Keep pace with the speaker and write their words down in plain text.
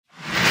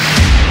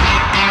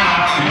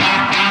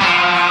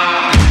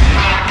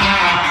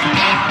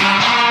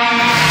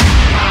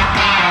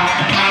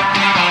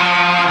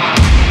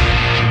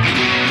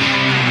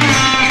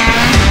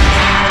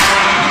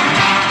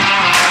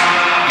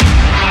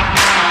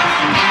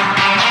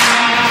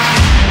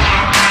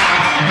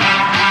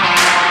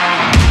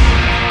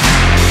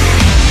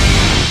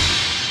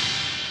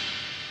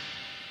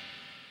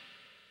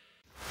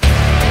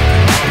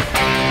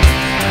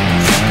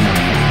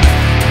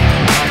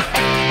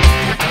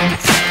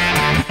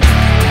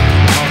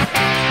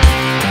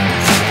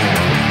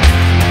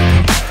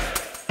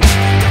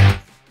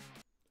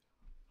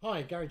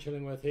Gary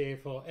Chillingworth here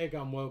for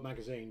Airgun World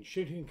Magazine,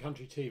 Shooting and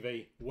Country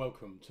TV.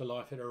 Welcome to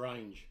Life at a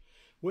Range.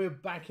 We're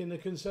back in the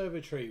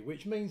conservatory,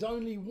 which means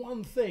only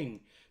one thing.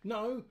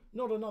 No,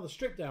 not another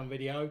strip down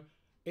video.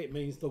 It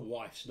means the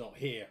wife's not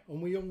here,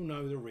 and we all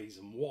know the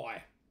reason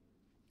why.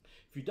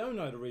 If you don't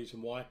know the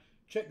reason why,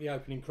 check the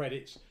opening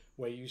credits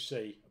where you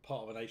see a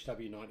part of an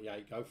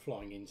HW98 go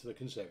flying into the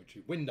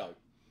conservatory window.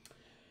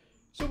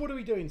 So what are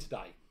we doing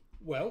today?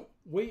 Well,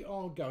 we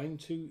are going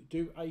to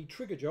do a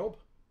trigger job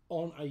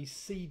on a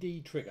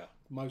CD trigger,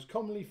 most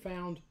commonly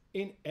found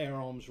in air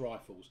arms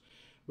rifles.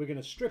 We're going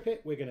to strip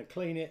it, we're going to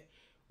clean it,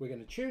 we're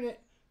going to tune it,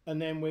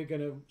 and then we're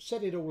going to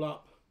set it all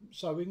up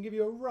so we can give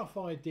you a rough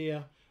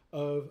idea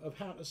of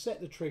how to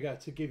set the trigger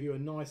to give you a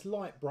nice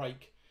light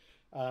break,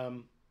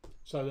 so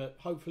that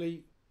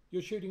hopefully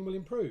your shooting will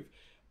improve.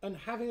 And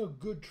having a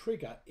good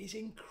trigger is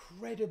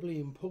incredibly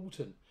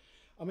important.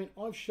 I mean,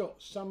 I've shot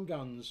some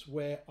guns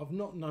where I've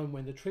not known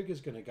when the trigger's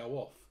going to go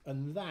off,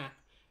 and that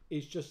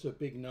is just a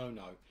big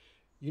no-no.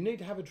 You need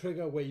to have a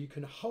trigger where you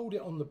can hold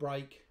it on the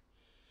brake,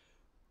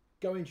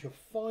 go into your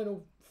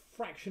final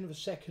fraction of a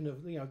second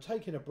of,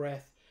 taking a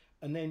breath,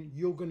 and then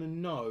you're going to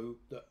know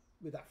that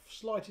with that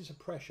slightest of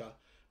pressure,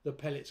 the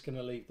pellet's going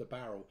to leave the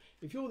barrel.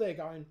 If you're there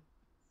going,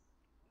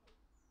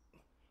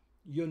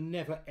 you're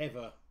never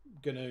ever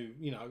going to,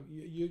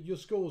 your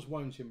scores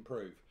won't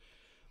improve.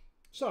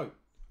 So,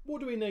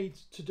 what do we need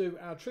to do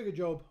our trigger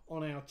job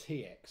on our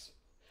TX?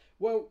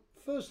 Well,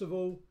 first of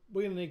all,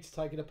 we're going to need to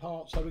take it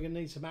apart, so we're going to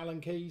need some Allen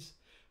keys.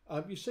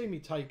 You've seen me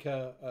take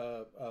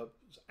a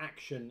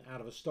action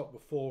out of a stock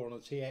before on a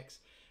TX.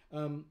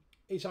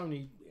 It's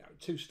only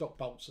 2 stock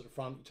bolts at the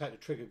front. You take the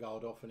trigger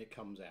guard off and it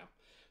comes out.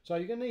 So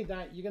you're going to need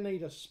that. You're going to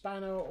need a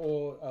spanner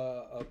or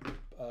a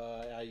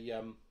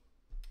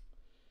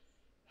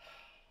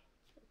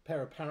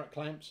pair of parrot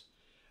clamps.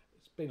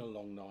 It's been a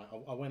long night.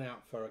 I went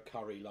out for a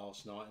curry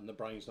last night and the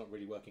brain's not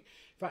really working.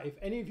 In fact, if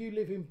any of you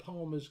live in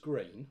Palmer's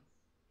Green,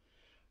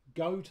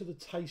 go to the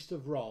Taste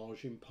of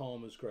Raj in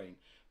Palmer's Green.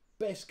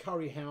 Best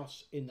curry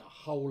house in the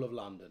whole of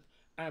London.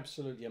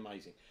 Absolutely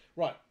amazing.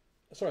 Right,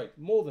 sorry,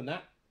 more than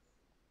that.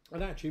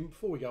 And actually,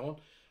 before we go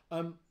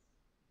on,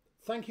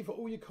 thank you for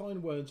all your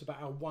kind words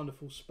about our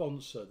wonderful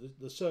sponsor,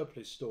 the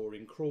Surplus store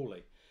in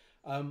Crawley.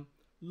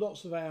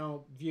 Lots of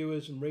our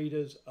viewers and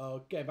readers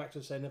are getting back to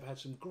us saying they've had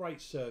some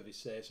great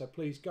service there. So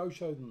please go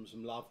show them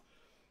some love.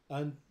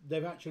 And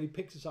they've actually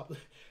picked us up.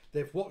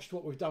 They've watched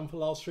what we've done for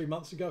the last 3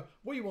 months and go,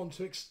 we want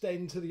to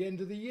extend to the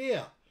end of the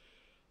year.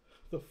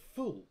 The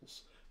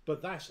fools.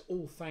 But that's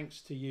all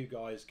thanks to you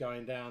guys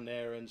going down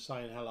there and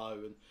saying hello,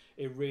 and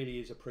it really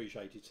is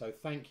appreciated. So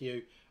thank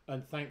you,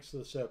 and thanks to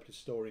the Surplus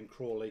store in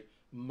Crawley.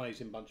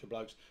 Amazing bunch of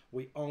blokes.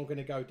 We are going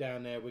to go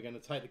down there. We're going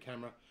to take the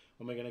camera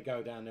and we're going to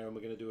go down there and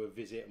we're going to do a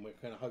visit, and we're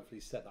going to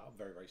hopefully set that up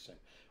very, very soon.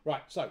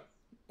 Right, so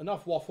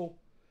enough waffle.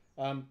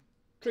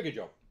 Trigger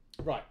job.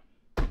 Right,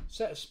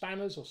 set of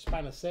spanners or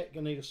spanner set.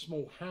 You're going to need a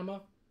small hammer.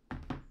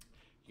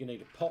 You're going to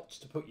need a pot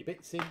to put your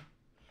bits in.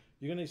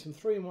 You're going to need some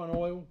 3-in-1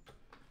 oil.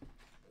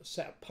 A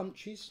set of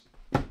punches,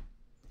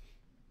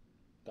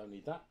 don't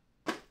need that.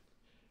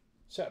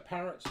 Set of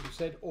parrots, as I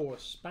said, or a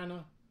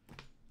spanner.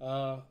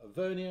 A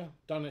vernier,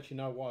 don't actually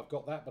know why I've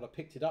got that, but I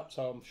picked it up,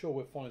 so I'm sure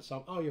we'll find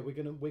some. Oh yeah,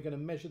 we're gonna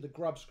measure the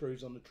grub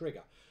screws on the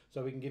trigger,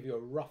 so we can give you a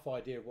rough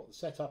idea of what the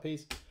setup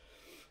is.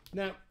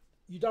 Now,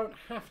 you don't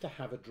have to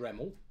have a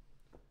Dremel,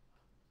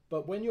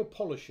 but when you're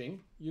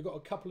polishing, you've got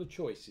a couple of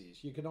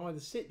choices. You can either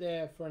sit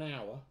there for an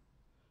hour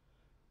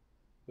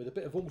with a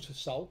bit of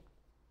Alta-Sol.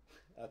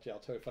 Actually, I'll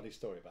tell you a funny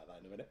story about that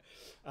in a minute.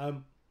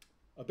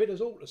 A bit of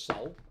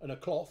Alta-Sol and a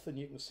cloth, and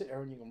you can sit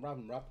there and you can rub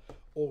and rub.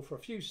 Or for a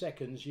few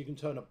seconds, you can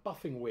turn a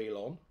buffing wheel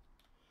on,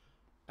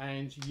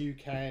 and you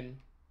can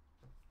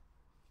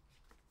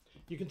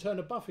turn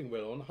a buffing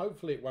wheel on.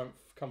 Hopefully, it won't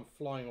come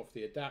flying off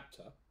the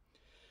adapter.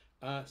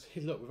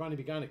 See, look, we've only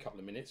been going a couple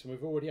of minutes, and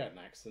we've already had an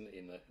accident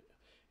in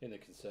the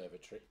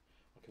conservatory.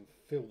 I can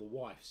feel the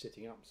wife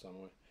sitting up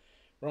somewhere.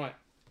 Right.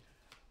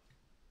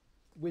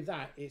 With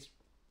that, it's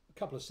a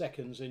couple of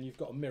seconds and you've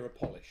got a mirror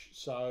polish.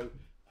 So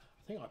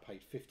I think I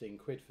paid 15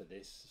 quid for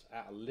this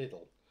at a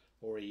Lidl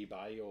or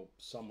eBay or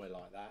somewhere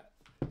like that.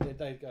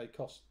 They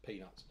cost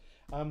peanuts.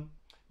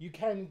 You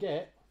can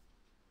get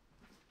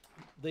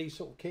these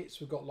sort of kits.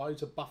 We've got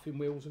loads of buffing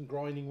wheels and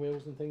grinding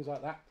wheels and things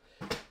like that.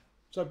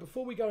 So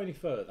before we go any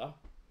further,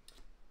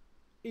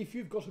 if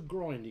you've got a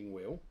grinding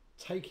wheel,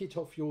 take it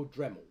off your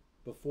Dremel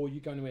before you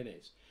go anywhere near.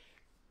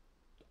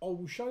 I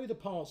will show you the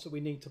parts that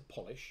we need to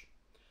polish.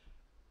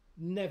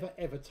 Never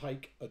ever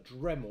take a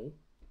Dremel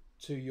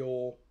to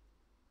your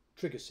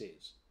trigger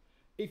sears.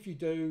 If you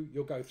do,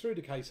 you'll go through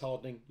the case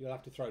hardening, you'll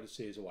have to throw the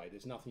sears away.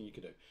 There's nothing you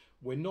can do.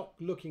 We're not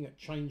looking at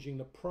changing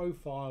the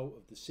profile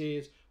of the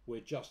sears,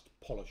 we're just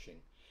polishing.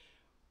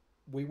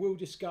 We will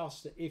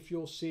discuss that if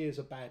your sears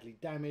are badly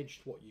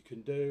damaged, what you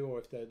can do, or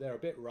if they're a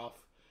bit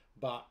rough,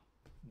 but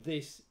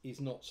this is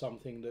not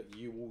something that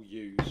you will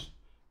use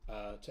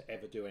to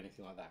ever do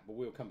anything like that. But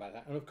we'll come back to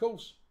that. And of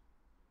course,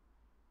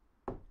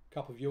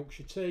 cup of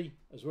Yorkshire tea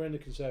as we're in the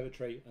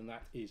conservatory, and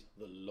that is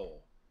the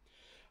law.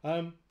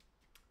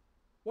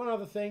 one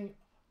other thing,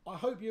 I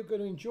hope you're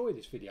going to enjoy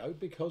this video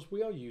because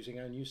we are using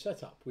our new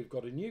setup. We've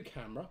got a new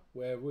camera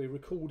where we're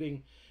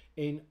recording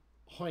in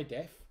high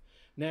def.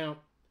 Now,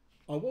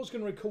 I was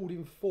going to record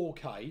in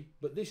 4K,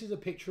 but this is a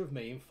picture of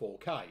me in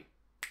 4K.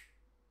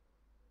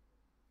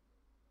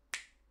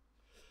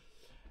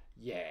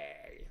 Yeah.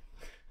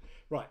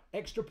 Right,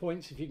 extra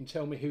points if you can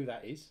tell me who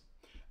that is,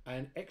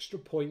 and extra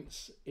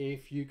points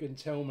if you can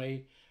tell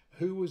me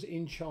who was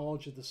in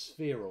charge of the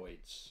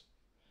spheroids.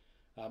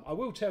 I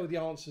will tell the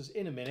answers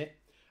in a minute,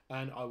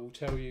 and I will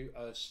tell you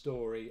a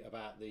story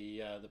about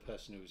the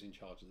person who was in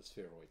charge of the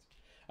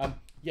spheroids.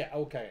 Yeah,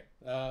 okay.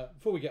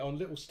 Before we get on,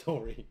 little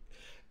story.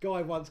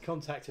 Guy once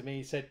contacted me.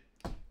 He said,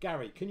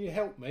 "Gary, can you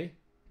help me?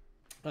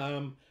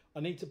 I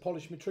need to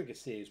polish my trigger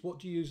steers. What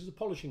do you use as a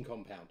polishing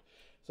compound?"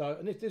 So,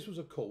 and if this was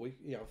a call,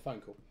 you know, a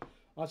phone call,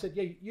 I said,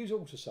 "Yeah, use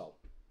Autosol."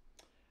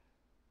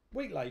 A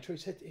week later, he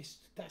said,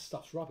 "That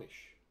stuff's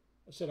rubbish."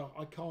 I said,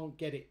 "I can't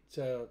get it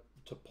to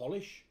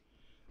polish,"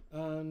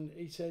 and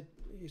he said,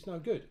 "It's no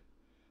good."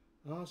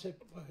 And I said,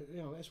 "Well, you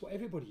know, that's what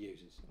everybody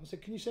uses." I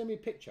said, "Can you send me a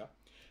picture?"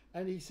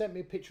 And he sent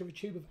me a picture of a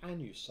tube of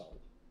Anusol.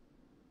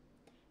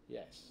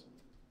 Yes.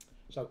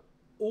 So,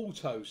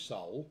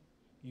 Autosol,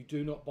 you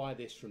do not buy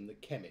this from the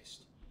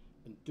chemist,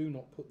 and do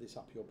not put this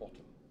up your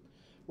bottom.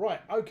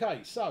 Right,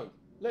 okay, so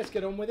let's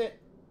get on with it,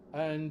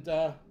 and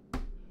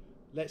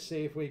let's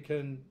see if we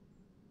can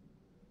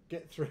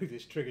get through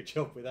this trigger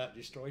job without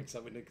destroying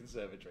something in the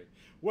conservatory.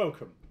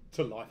 Welcome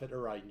to Life at the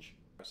Range.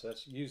 So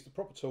let's use the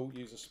proper tool,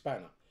 use a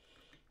spanner.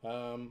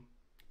 You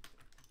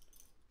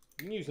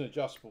can use an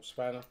adjustable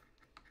spanner,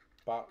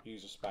 but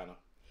use a spanner.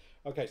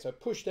 Okay, so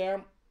push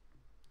down.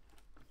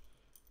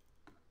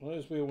 Well,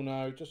 as we all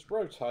know, just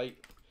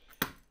rotate.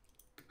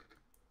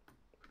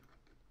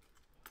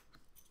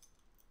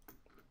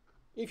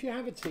 If you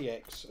have a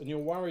TX and you're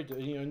worried,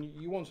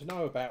 you want to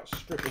know about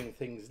stripping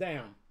things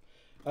down,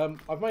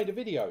 I've made a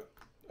video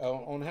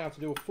on how to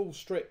do a full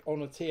strip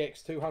on a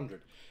TX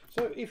 200.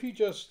 So if you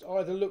just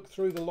either look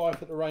through the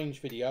Life at the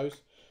Range videos,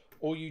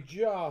 or you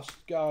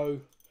just go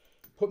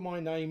put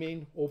my name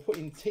in or put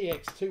in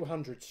TX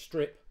 200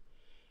 strip,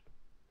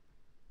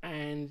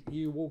 and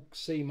you will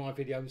see my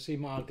video, see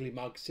my ugly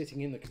mug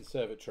sitting in the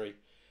conservatory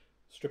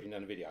stripping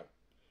down the video.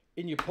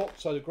 In your pot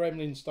so the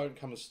gremlins don't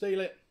come and steal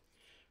it,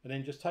 and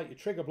then just take your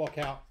trigger block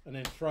out and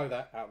then throw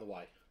that out of the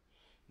way.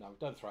 No,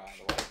 don't throw it out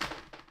of the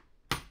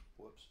way.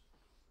 Whoops.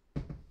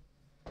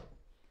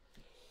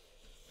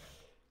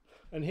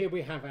 And here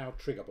we have our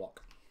trigger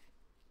block.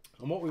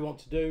 And what we want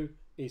to do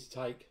is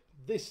take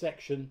this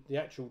section, the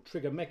actual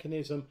trigger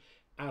mechanism,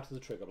 out of the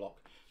trigger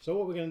block. So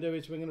what we're going to do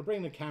is we're going to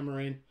bring the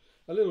camera in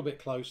a little bit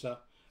closer,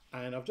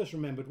 and I've just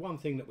remembered one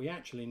thing that we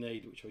actually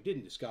need, which we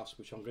didn't discuss,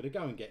 which I'm going to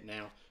go and get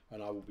now,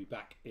 and I will be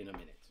back in a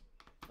minute.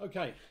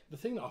 Okay, the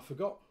thing that I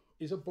forgot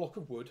is a block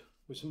of wood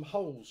with some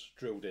holes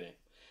drilled in it.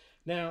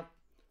 Now,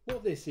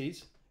 what this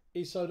is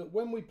so that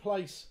when we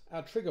place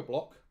our trigger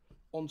block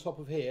on top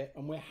of here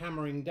and we're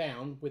hammering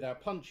down with our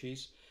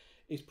punches,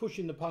 it's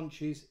pushing the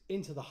punches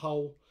into the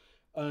hole,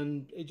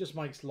 and it just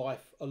makes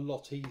life a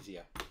lot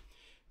easier.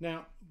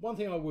 Now, one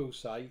thing I will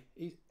say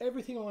is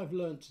everything I've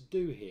learned to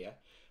do here,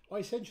 I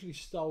essentially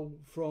stole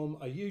from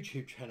a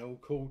YouTube channel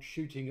called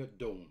Shooting at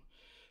Dawn.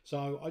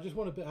 So I just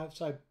want to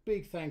say a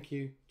big thank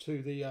you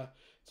to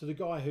the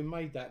guy who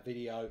made that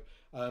video.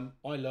 I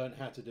learned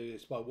how to do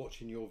this by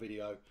watching your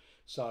video,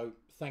 so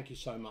thank you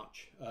so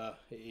much.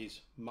 It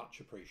is much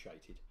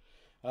appreciated.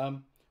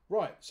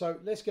 Right, so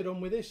let's get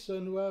on with this,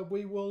 and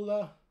we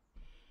will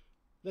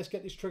let's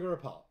get this trigger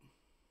apart.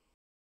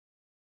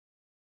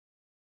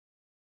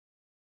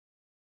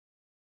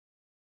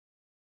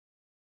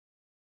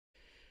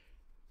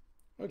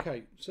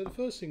 Okay, so the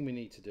first thing we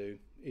need to do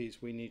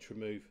is we need to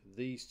remove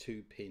these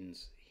two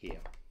pins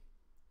here.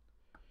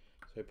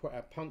 So put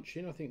our punch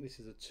in. I think this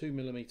is a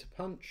 2mm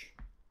punch.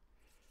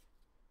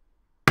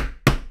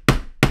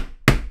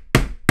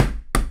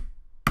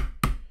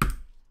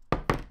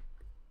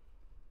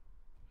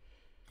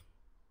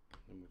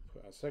 And we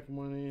put our second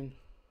one in.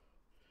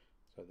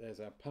 So there's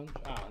our punch.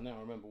 Ah, now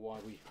I remember why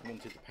we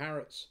wanted the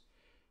parrots.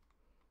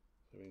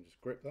 So we can just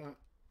grip that.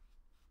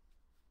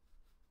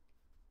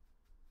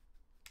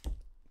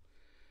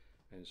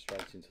 And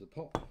straight into the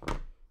pot.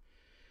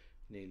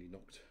 Nearly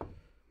knocked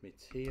my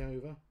tea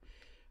over.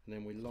 And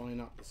then we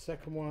line up the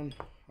second one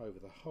over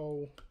the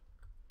hole.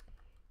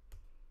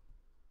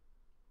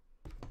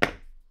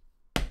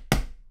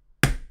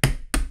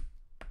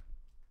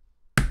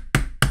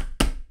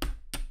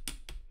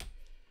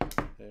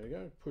 There we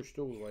go, pushed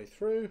all the way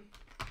through.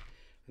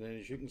 And then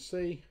as you can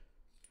see,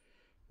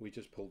 we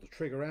just pull the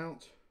trigger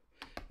out.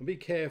 And be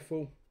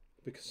careful,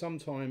 because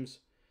sometimes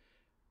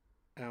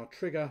our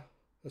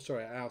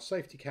our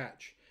safety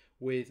catch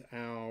with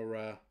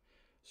our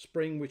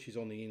spring, which is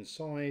on the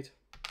inside,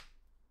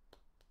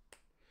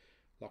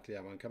 luckily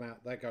that won't come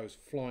out, that goes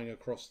flying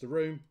across the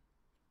room,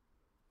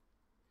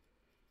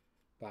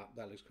 but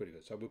that looks pretty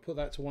good. So we'll put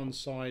that to one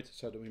side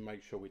so that we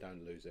make sure we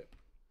don't lose it.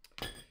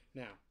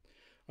 Now,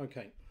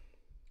 okay,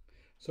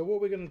 so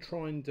what we're going to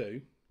try and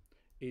do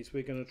is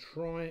we're going to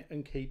try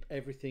and keep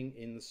everything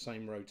in the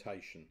same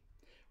rotation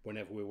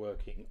whenever we're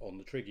working on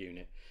the trigger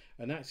unit,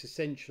 and that's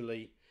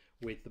essentially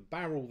with the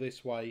barrel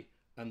this way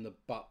and the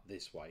butt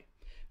this way.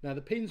 Now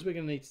the pins we're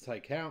going to need to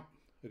take out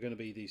are going to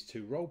be these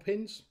two roll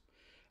pins,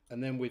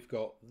 and then we've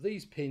got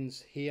these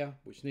pins here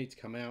which need to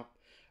come out,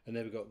 and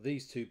then we've got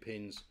these two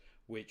pins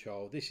which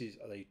are, this is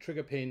a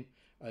trigger pin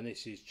and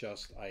this is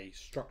just a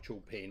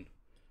structural pin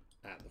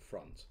at the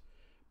front.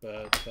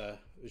 But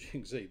as you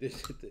can see,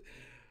 this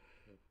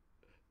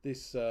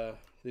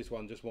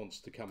one just wants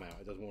to come out.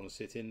 It doesn't want to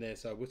sit in there,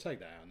 so we'll take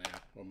that out now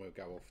and we'll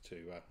go off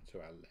to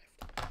our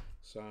left.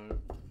 So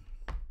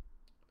that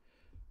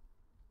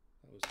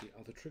was the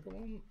other trigger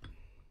one.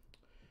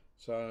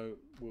 So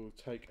we'll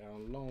take our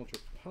larger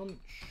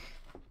punch.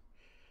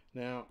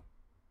 Now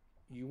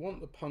you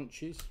want the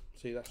punches,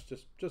 see that's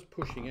just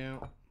pushing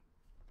out.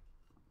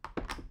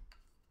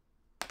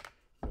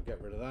 We'll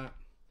get rid of that.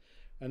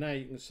 And now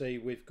you can see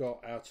we've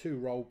got our two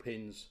roll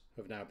pins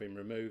have now been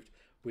removed.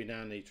 We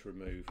now need to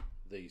remove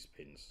these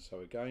pins.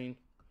 So again,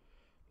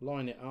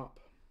 line it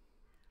up,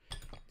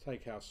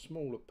 take our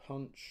smaller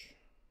punch,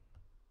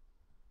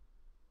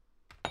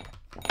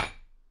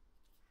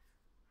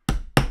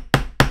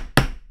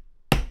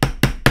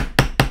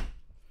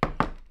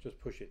 just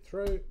push it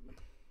through.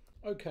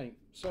 Okay,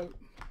 so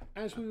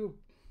as we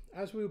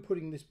were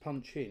putting this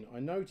punch in, I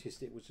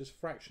noticed it was just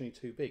fractionally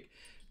too big.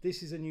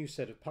 This is a new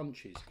set of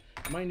punches,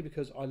 mainly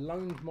because I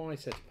loaned my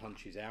set of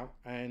punches out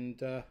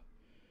and I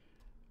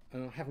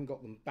haven't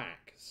got them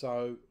back.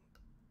 So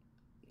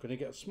I'm going to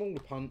get a smaller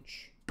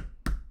punch,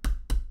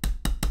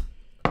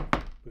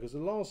 because the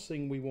last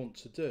thing we want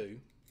to do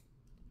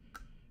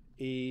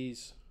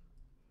is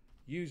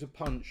use a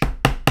punch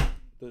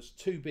that's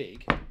too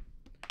big,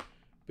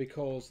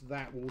 because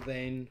that will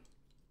then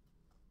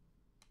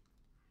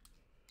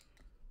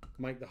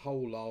make the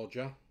hole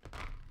larger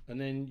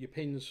and then your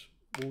pins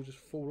will just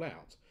fall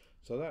out.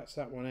 So that's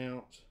that one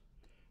out.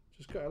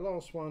 Just got a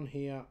last one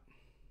here.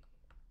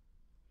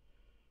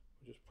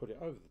 Just put it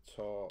over the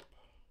top,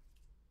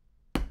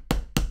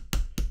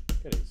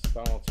 get it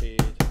started,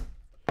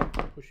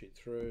 push it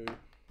through.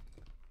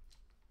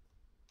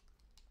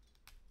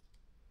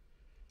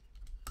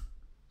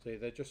 See,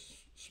 they're just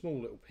small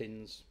little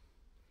pins.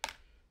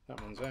 That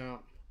one's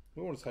out.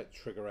 We want to take the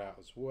trigger out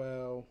as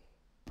well.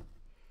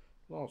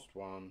 Last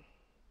one.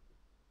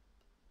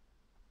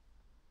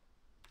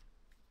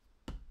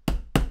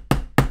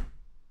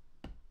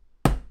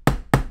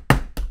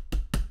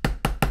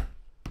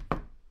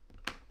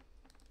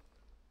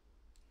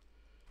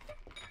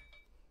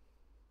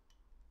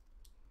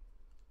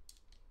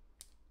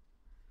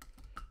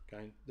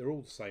 Okay, they're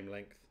all the same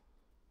length.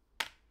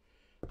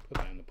 Put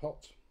that in the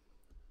pot.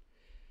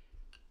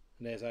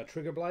 And there's our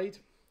trigger blade.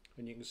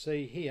 And you can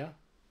see here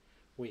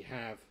we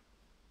have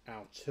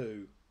our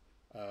two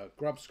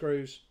grub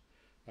screws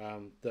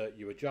that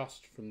you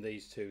adjust from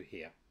these two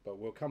here. But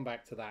we'll come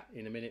back to that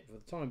in a minute. For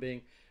the time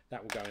being,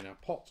 that will go in our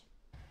pot.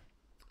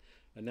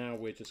 And now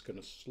we're just going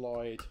to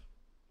slide.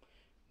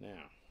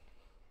 Now,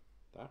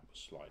 that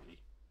was slightly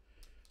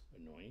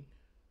annoying.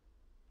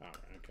 Oh,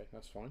 okay,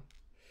 that's fine.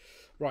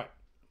 Right,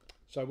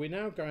 so we're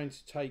now going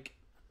to take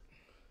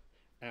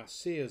our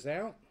sears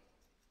out.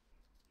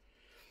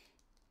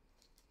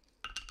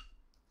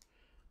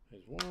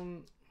 There's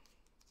one.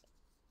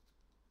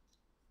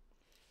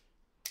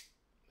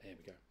 There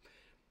we go.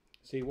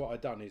 See, what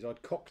I'd done is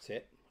I'd cocked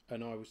it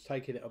and I was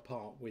taking it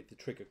apart with the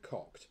trigger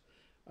cocked,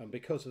 and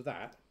because of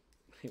that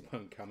it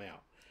won't come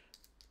out.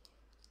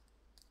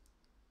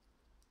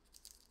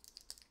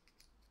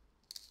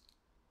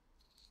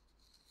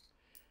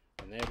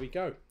 And there we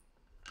go.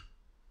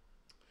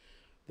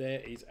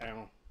 There is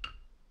our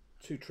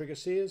two trigger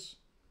sears.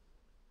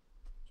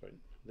 Sorry,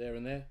 there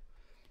and there.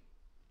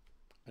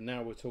 And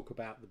now we'll talk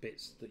about the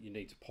bits that you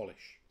need to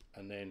polish,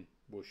 and then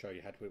we'll show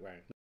you how to do it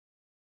around.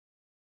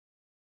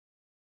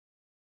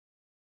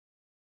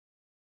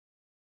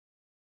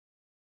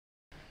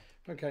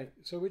 Okay,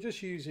 so we're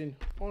just using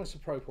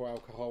isopropyl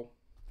alcohol.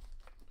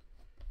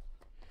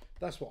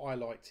 That's what I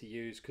like to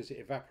use because it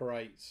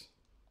evaporates,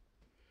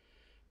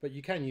 but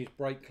you can use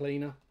brake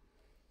cleaner.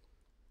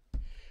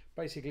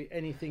 Basically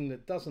anything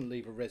that doesn't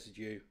leave a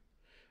residue,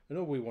 and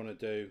all we want to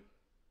do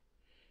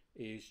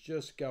is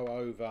just go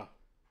over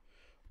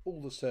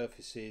all the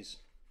surfaces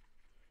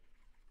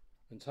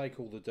and take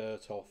all the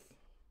dirt off.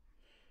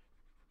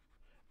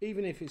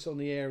 Even if it's on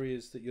the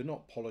areas that you're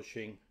not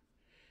polishing,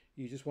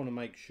 you just want to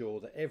make sure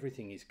that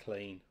everything is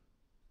clean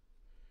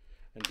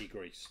and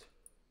degreased.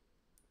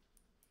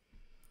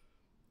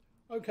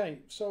 Okay,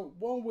 so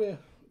while we're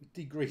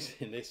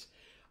degreasing this,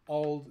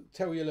 I'll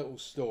tell you a little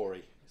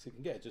story, so it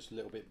can get just a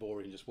little bit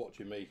boring just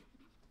watching me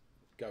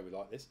go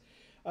like this.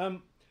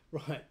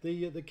 Right,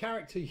 the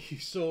character you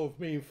saw of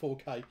me in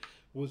 4K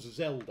was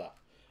Zelda,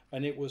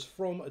 and it was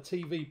from a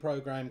TV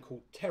program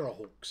called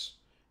Terrorhawks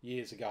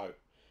years ago.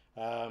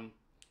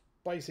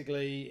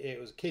 Basically, it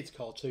was a kids'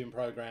 cartoon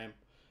program.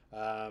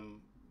 It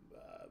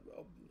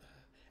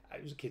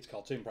was a kids'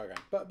 cartoon program,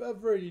 but a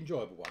very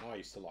enjoyable one. I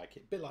used to like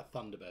it, a bit like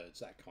Thunderbirds,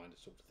 that kind of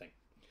sort of thing.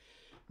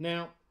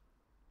 Now,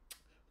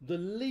 the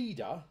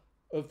leader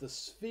of the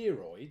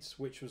spheroids,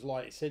 which was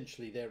like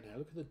essentially there, now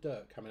look at the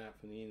dirt coming out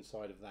from the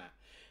inside of that.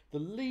 The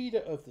leader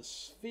of the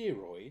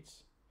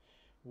spheroids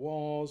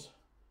was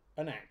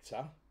an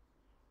actor.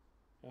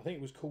 I think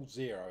it was called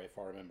Zero, if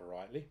I remember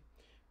rightly.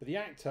 But the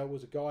actor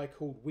was a guy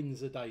called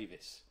Windsor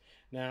Davis.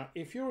 Now,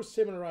 if you're a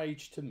similar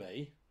age to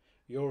me,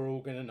 you're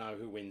all going to know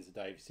who Windsor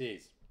Davis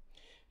is.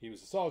 He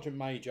was a sergeant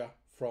major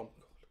from,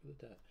 look at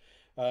the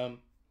dirt,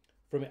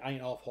 from It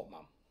Ain't Half Hot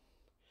Mum.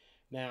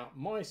 Now,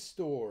 my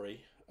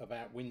story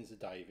about Windsor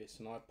Davis,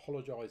 and I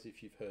apologise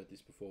if you've heard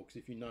this before, because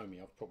if you know me,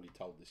 I've probably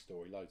told this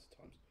story loads of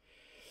times.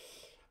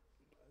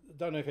 I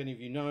don't know if any of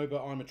you know,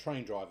 but I'm a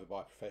train driver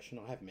by profession.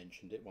 I have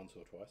mentioned it once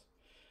or twice.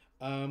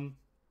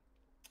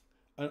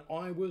 And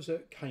I was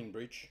at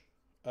Cambridge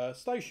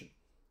station,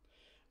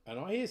 and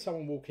I hear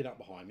someone walking up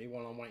behind me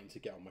while I'm waiting to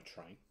get on my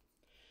train,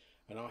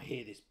 and I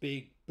hear this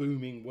big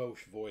booming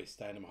Welsh voice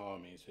standing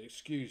behind me and say,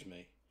 "Excuse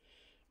me,"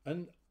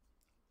 and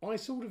I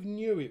sort of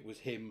knew it was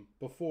him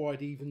before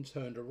I'd even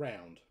turned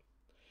around.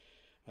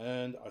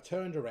 And I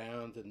turned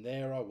around, and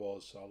there I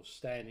was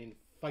standing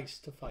face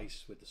to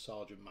face with the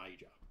Sergeant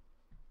Major.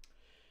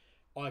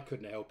 I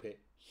couldn't help it.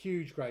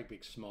 Huge, great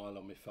big smile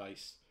on my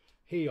face.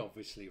 He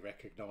obviously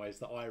recognised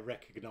that I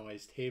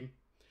recognised him.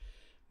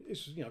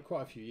 This was,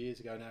 quite a few years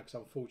ago now, because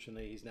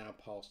unfortunately he's now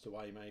passed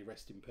away. May he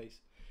rest in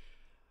peace.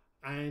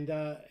 And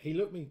he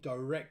looked me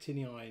direct in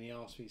the eye and he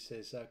asked me, he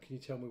says, "Can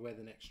you tell me where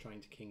the next train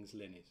to King's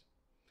Lynn is?"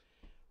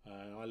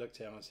 And I looked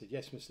at him and I said,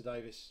 "Yes, Mr.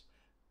 Davis,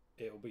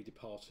 it will be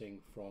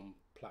departing from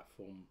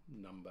platform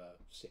number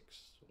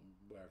 6, or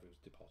wherever it was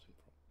departing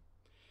from."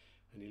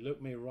 And he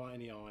looked me right in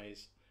the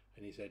eyes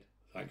and he said,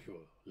 "Thank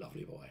you,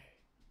 lovely boy."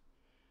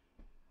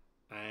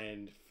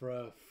 And for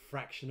a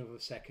fraction of a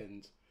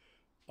second,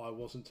 I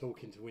wasn't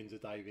talking to Windsor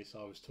Davis,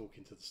 I was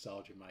talking to the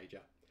Sergeant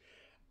Major.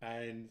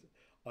 And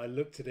I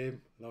looked at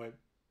him and I went,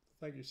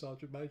 "Thank you,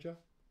 Sergeant Major."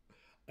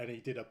 And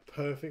he did a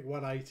perfect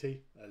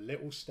 180, a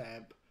little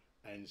stamp,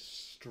 and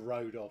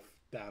strode off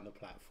down the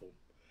platform.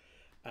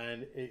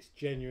 And it's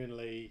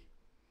genuinely,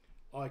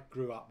 I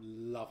grew up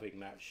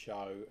loving that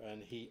show,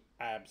 and he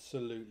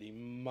absolutely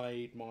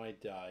made my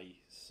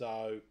day.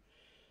 So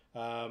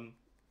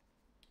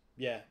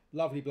yeah,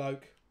 lovely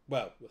bloke.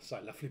 Well, I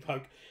say lovely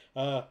bloke.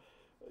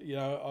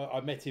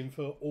 I met him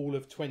for all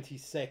of 20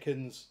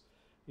 seconds,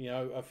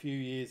 a few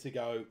years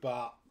ago.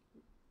 But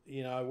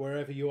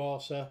wherever you are,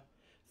 sir,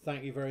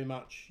 thank you very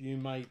much. You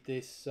made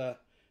this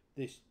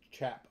this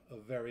chap a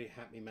very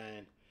happy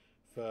man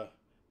for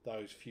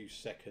those few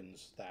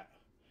seconds that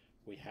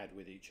we had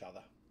with each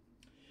other.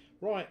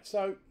 Right,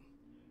 so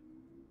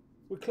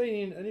we're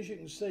cleaning, and as you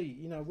can see,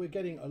 we're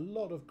getting a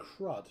lot of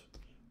crud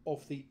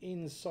off the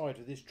inside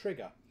of this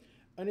trigger.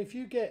 And if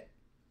you get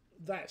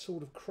that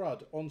sort of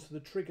crud onto the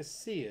trigger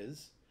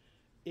sears,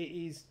 it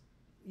is,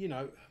 you're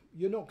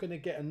not going to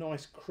get a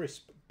nice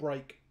crisp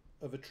break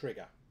of a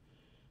trigger.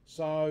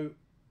 So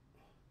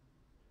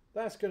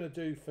that's going to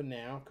do for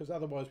now, because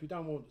otherwise we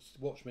don't want to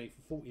watch me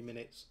for 40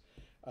 minutes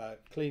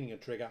cleaning a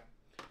trigger.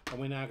 And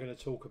we're now going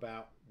to talk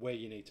about where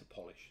you need to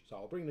polish. So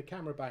I'll bring the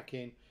camera back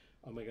in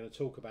and we're going to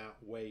talk about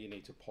where you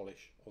need to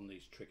polish on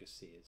these trigger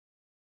sears.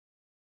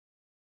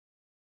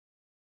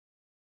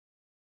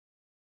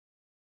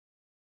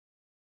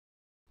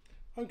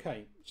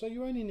 Okay, so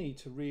you only need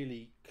to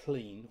really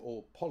clean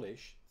or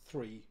polish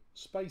 3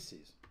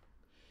 spaces.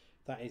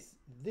 That is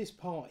this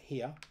part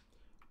here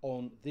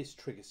on this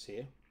trigger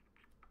sear,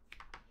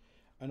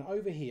 and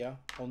over here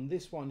on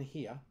this one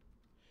here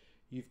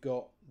you've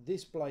got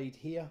this blade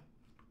here,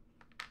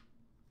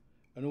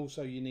 and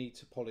also you need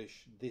to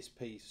polish this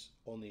piece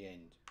on the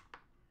end.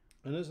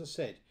 And as I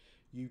said,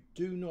 you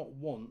do not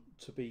want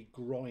to be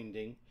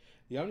grinding.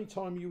 The only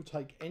time you'll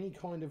take any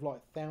kind of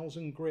like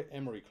 1000 grit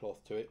emery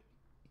cloth to it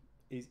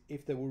is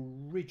if there were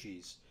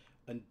ridges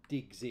and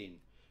digs in,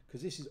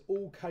 because this is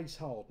all case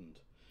hardened,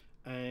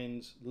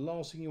 and the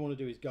last thing you want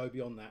to do is go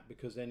beyond that,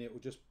 because then it will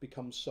just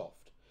become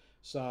soft.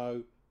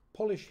 So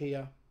polish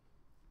here,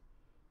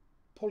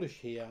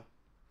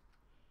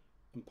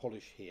 and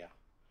polish here.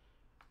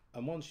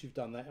 And once you've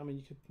done that, I mean,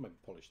 you could maybe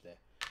polish there,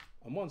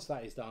 and once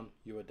that is done,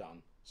 you are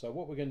done. So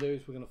what we're going to do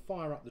is we're going to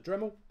fire up the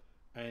Dremel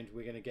and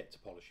we're going to get to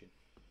polishing.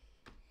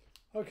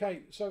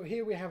 Okay, so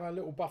here we have our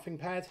little buffing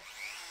pad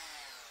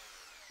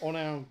on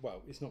our,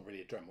 well, it's not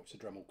really a Dremel, it's a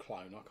Dremel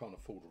clone. I can't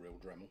afford a real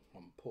Dremel,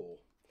 I'm poor.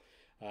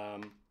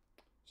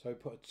 So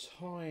put a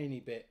tiny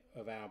bit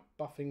of our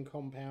buffing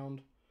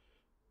compound,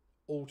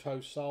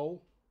 Auto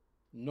Sol,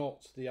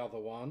 not the other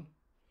one,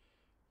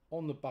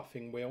 on the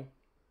buffing wheel.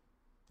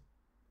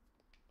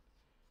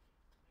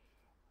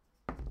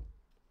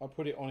 I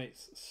put it on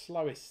its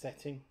slowest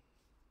setting.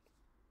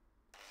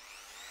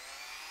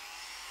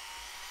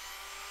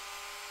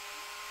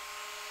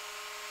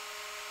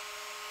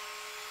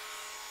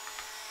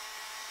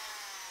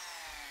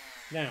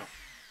 Now,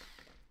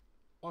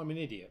 I'm an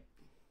idiot.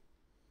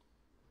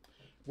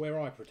 Wear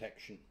eye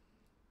protection.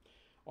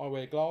 I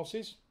wear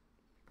glasses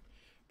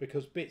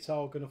because bits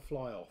are going to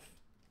fly off.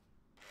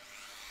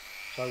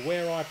 So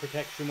wear eye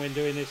protection when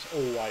doing this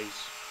always.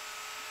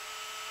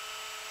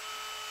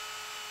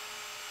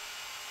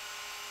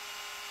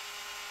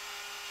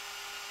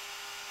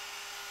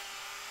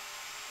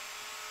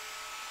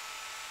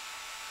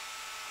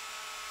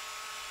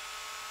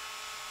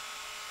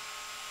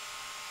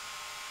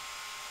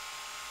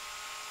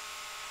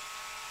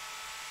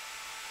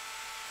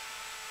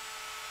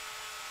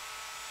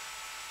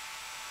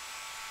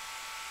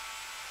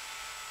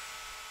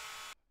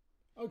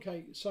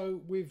 Okay,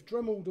 so we've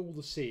dremeled all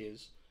the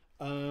sears.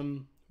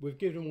 We've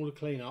given them all a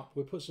clean up.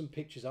 We've put some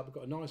pictures up. We've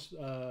got a nice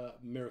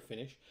mirror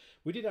finish.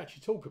 We did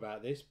actually talk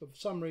about this, but for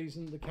some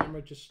reason the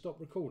camera just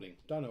stopped recording.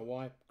 Don't know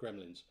why.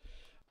 Gremlins.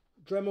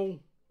 Dremel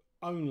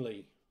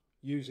only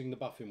using the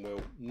buffing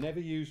wheel.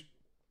 Never use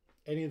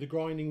any of the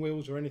grinding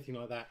wheels or anything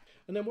like that.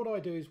 And then what I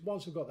do is,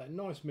 once I've got that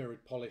nice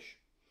mirrored polish,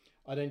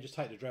 I then just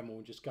take the Dremel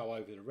and just go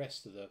over the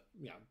rest of the,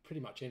 pretty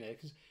much in there.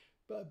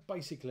 But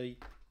basically,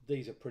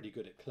 these are pretty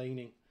good at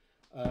cleaning.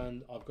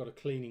 And I've got a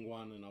cleaning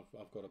one, and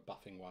I've got a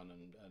buffing one,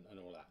 and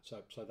all that.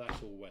 So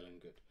that's all well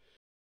and good.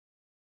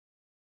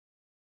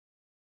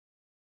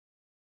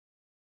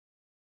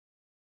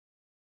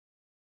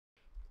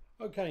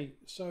 Okay,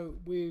 so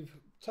we've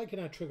taken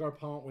our trigger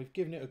apart, we've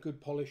given it a good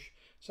polish.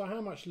 So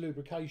how much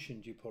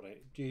lubrication do you put in?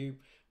 Do you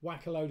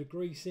whack a load of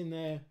grease in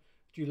there?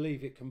 Do you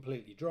leave it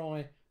completely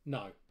dry?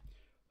 No.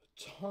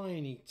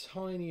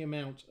 Tiny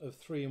amount of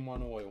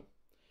 3-in-1 oil.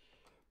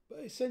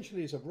 But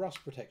essentially it's a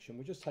rust protection.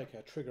 We just take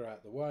our trigger out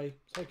of the way,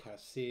 take our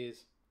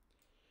sears.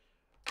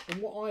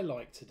 And what I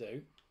like to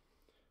do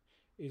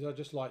is I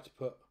just like to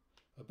put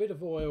a bit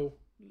of oil,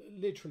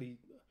 literally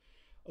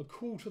a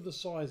quarter the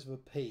size of a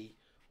pea,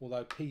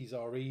 although peas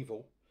are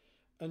evil,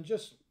 and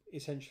just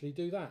essentially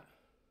do that.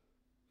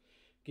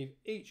 Give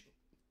each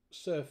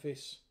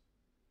surface,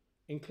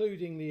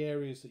 including the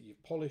areas that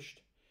you've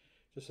polished,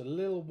 just a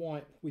little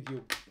wipe with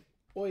your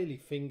oily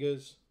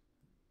fingers,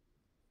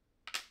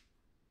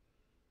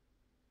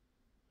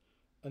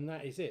 and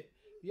that is it.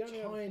 The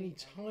only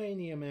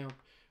tiny amount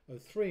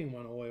of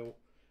 3-in-1 oil,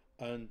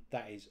 and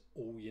that is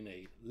all you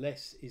need.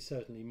 Less is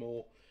certainly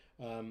more.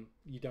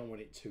 You don't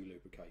want it too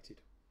lubricated.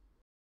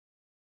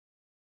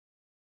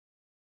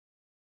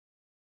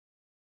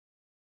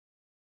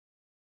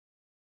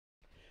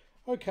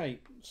 Okay,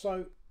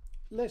 so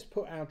let's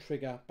put our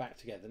trigger back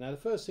together. Now the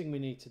first thing we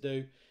need to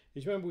do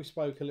is, remember we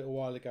spoke a little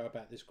while ago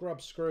about this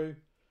grub screw.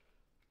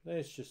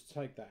 Let's just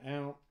take that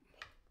out.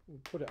 We'll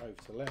put it over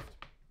to the left.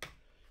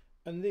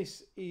 And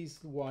this is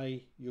the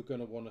way you're going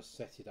to want to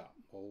set it up,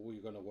 or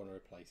you're going to want to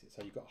replace it.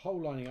 So you've got a hole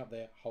lining up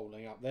there, hole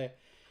lining up there.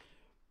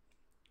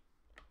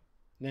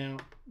 Now,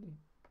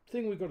 the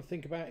thing we've got to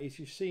think about is,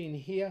 you see in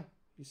here,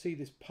 you see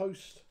this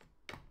post.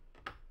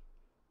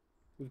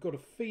 We've got to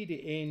feed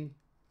it in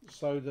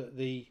so that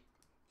the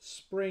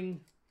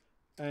spring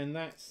and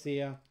that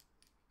sear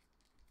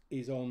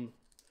is on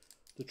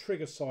the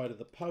trigger side of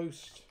the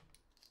post,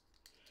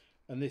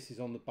 and this is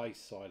on the base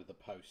side of the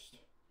post.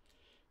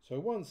 So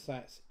once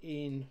that's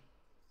in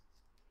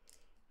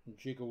and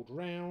jiggled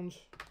round,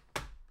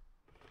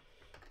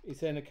 it's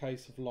then a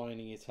case of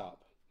lining it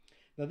up.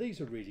 Now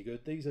these are really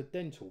good. These are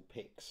dental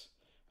picks.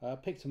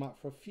 Picked them up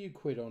for a few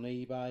quid on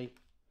eBay,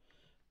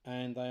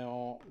 and they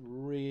are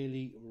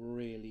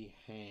really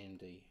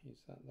handy. Is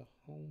that the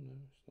hole? No,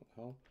 it's not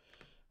the hole.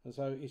 And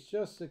so it's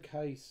just a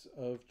case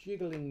of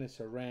jiggling this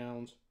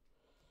around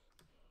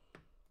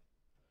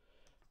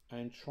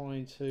and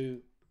trying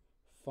to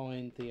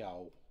find the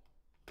hole.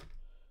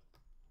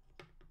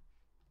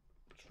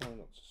 Try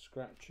not to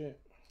scratch it.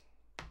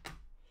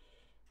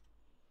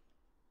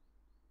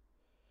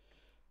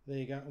 There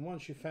you go. And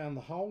once you've found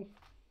the hole,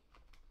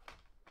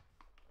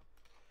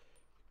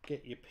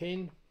 get your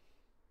pin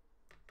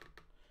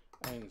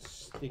and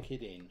stick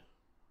it in.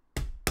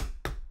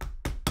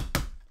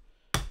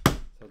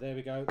 So there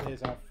we go,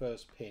 there's our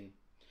first pin.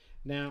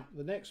 Now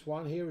the next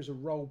one here is a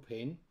roll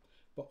pin,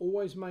 but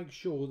always make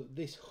sure that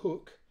this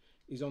hook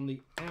is on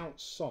the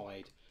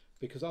outside,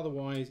 because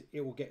otherwise it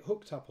will get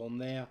hooked up on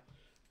there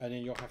and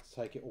then you'll have to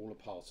take it all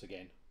apart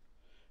again.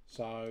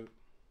 So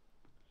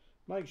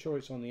make sure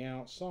it's on the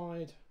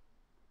outside,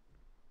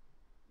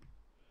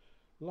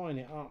 line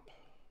it up,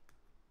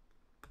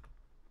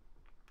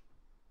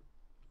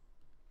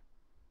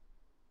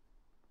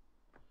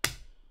 and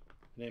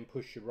then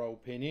push your roll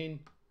pin in,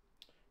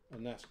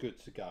 and that's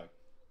good to go.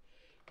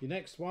 Your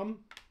next one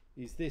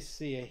is this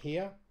sear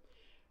here.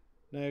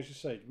 Now, as I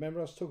said,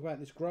 remember I was talking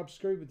about this grub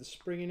screw with the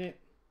spring in it?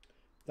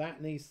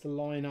 That needs to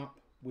line up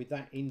with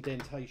that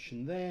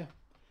indentation there,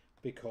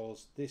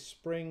 because this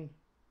spring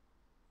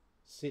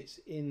sits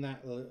in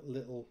that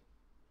little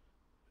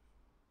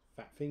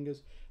fat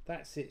fingers.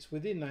 That sits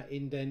within that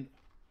indent,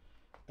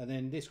 and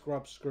then this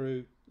grub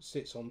screw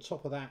sits on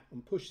top of that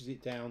and pushes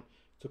it down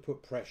to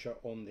put pressure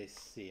on this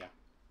sear.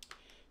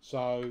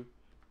 So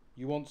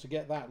you want to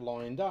get that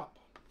lined up.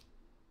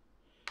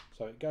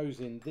 So it goes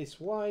in this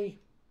way.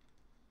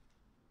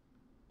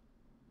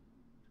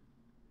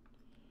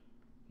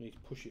 You need to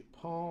push it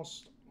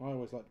past. I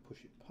always like to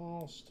push it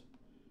past.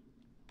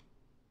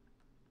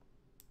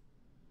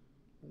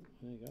 Oh,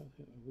 there you go.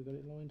 Have we got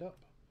it lined up?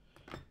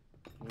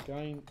 And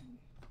again,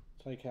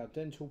 take our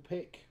dental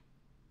pick,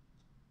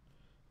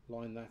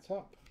 line that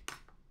up,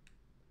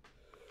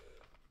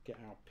 get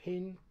our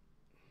pin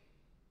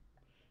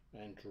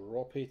and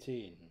drop it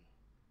in.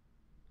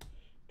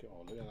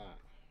 Oh, look at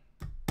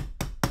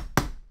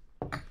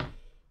that.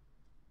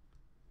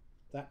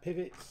 That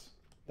pivots,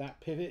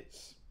 that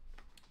pivots.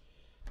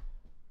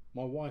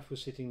 My wife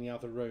was sitting in the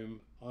other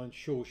room. I'm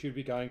sure she'd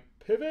be going,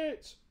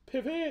 pivot,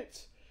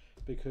 pivot,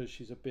 because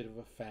she's a bit of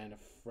a fan of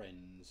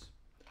Friends.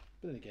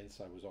 But then again,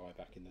 so was I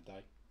back in the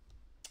day.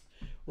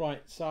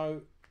 Right,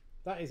 so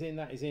that is in,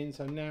 that is in.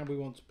 So now we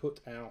want to put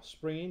our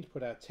spring in, to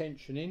put our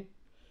tension in.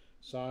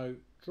 So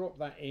drop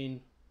that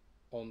in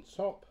on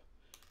top.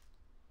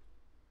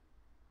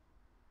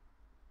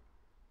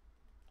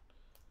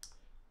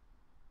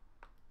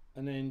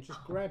 And then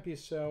just grab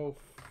yourself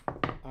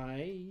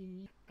a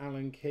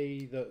Allen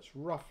key that's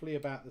roughly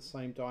about the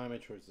same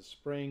diameter as the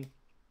spring.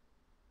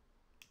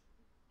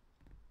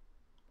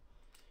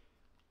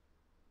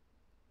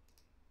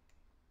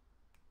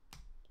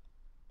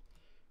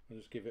 And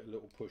just give it a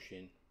little push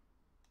in,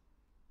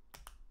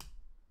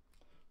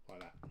 like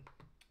that.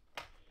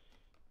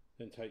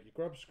 Then take your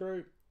grub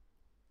screw,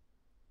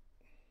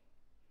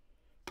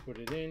 put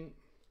it in,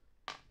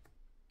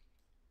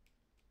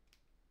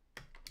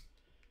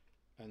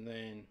 and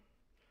then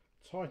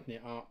tighten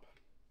it up.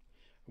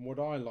 And what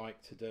I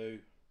like to do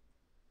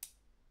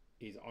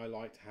is I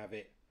like to have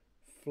it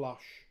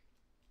flush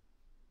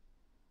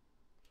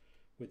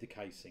with the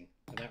casing,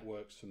 and that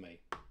works for me.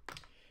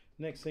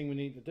 Next thing we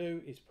need to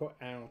do is put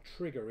our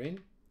trigger in.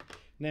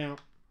 Now,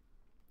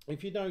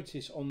 if you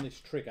notice on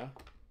this trigger,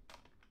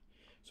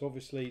 so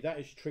obviously that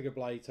is your trigger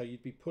blade, so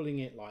you'd be pulling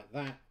it like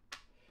that.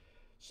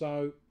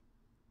 So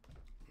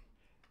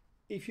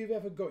if you've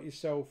ever got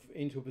yourself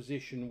into a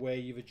position where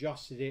you've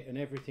adjusted it and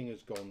everything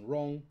has gone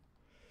wrong,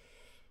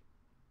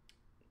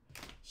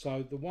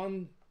 so the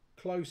one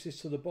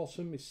closest to the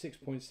bottom is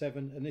 6.7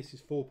 and this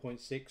is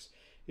 4.6.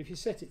 If you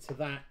set it to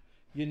that,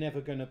 you're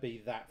never going to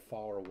be that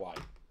far away.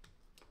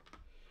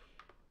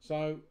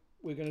 So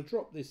we're going to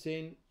drop this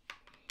in,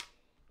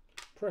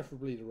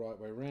 preferably the right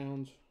way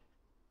around.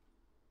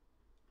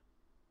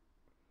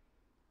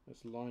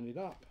 Let's line it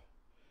up,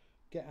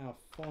 get our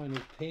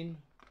final pin.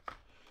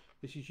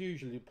 This is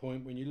usually the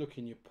point when you look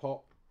in your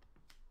pot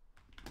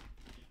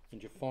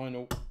and your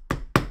final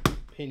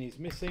pin is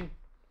missing.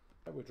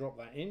 We'll drop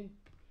that in,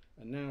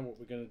 and now what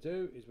we're going to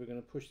do is we're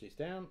going to push this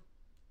down,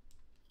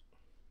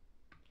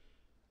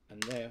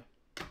 and there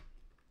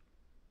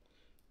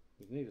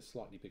we need a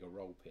slightly bigger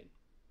roll pin.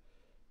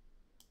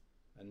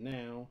 And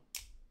now,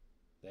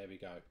 there we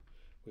go.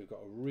 We've got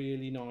a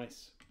really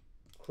nice,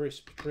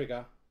 crisp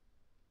trigger.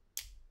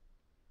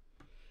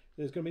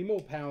 There's going to be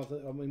more power.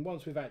 I mean,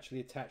 once we've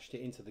actually attached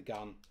it into the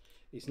gun,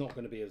 it's not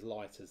going to be as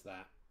light as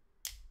that.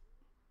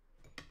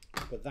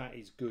 But that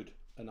is good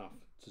enough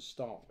to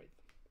start with.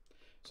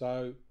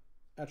 So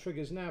our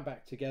trigger's now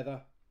back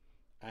together,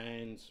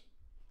 and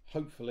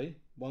hopefully,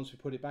 once we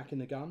put it back in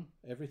the gun,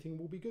 everything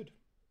will be good.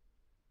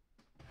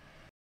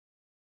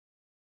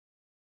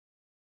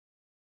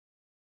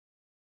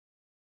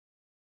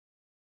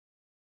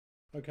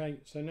 Okay,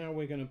 so now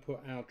we're going to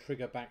put our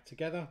trigger back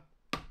together.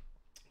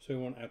 So we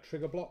want our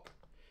trigger block.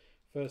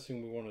 First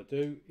thing we want to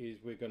do is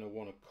we're going to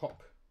want to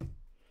cock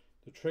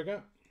the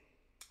trigger.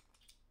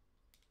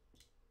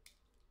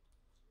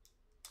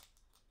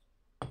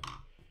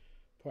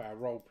 Put our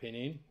roll pin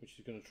in, which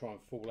is going to try and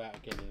fall out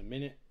again in a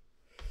minute.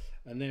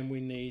 And then we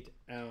need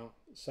our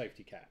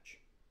safety catch.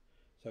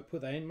 So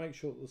put that in, make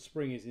sure that the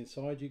spring is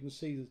inside. You can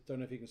see, don't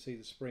know if you can see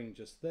the spring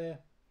just there.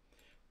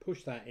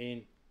 Push that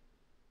in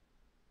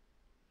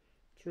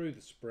through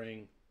the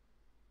spring,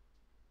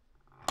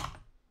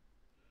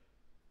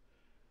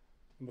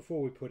 and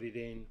before we put it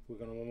in, we're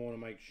going to want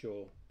to make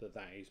sure that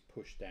that is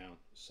pushed down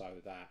so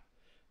that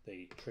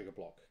the trigger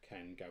block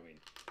can go in.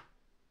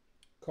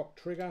 Cock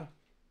trigger,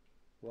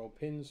 roll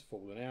pins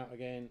falling out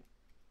again,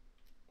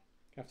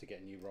 have to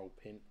get a new roll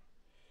pin,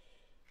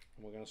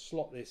 and we're going to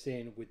slot this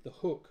in with the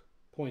hook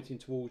pointing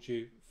towards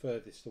you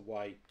furthest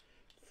away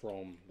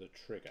from the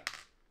trigger.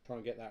 Try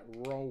and get that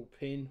roll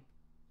pin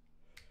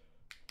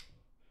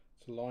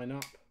to line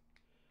up,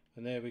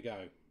 and there we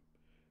go.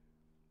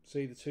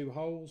 See the two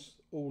holes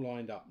all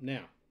lined up.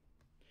 Now,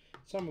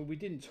 something we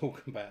didn't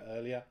talk about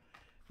earlier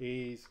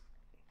is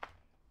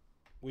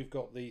we've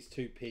got these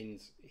two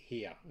pins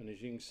here, and as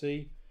you can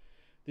see,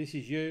 this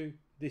is you,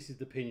 this is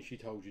the pin she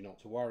told you not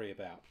to worry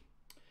about.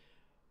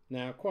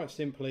 Now, quite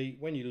simply,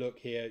 when you look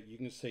here, you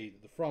can see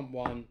that the front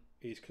one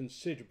is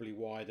considerably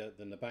wider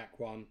than the back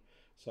one,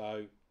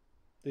 so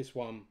this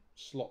one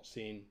slots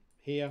in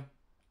here.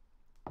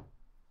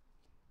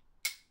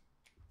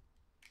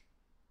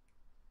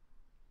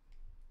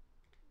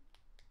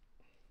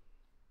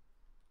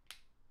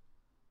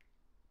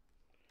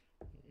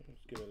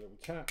 Give it a little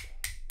tap.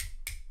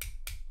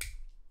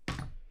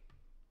 And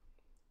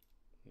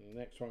the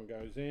next one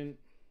goes in.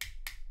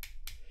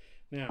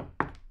 Now,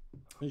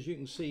 as you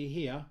can see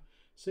here,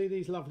 see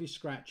these lovely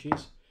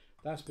scratches?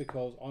 That's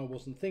because I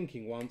wasn't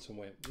thinking once and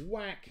went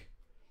whack,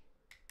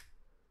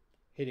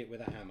 hit it with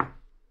a hammer.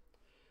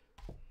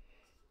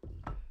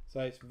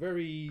 So it's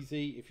very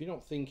easy, if you're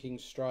not thinking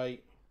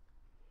straight,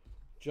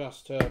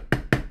 just to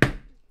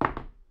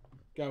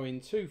go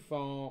in too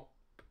far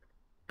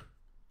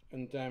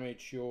and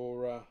damage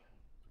your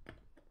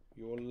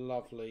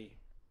lovely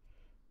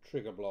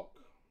trigger block,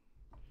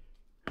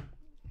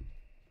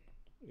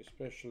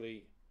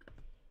 especially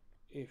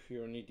if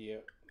you're an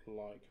idiot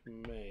like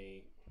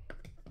me.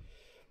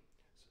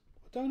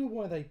 don't know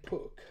why they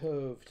put a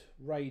curved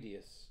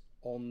radius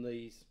on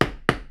these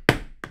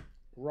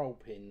roll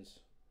pins.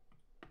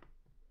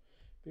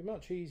 It'd be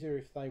much easier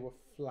if they were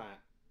flat.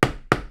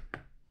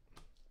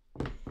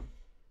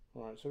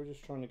 Right, so we're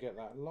just trying to get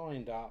that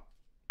lined up.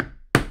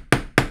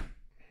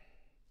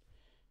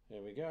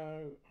 There we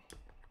go.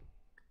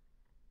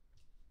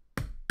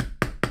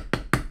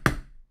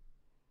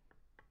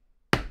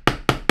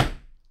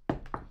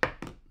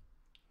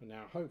 And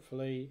now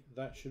hopefully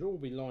that should all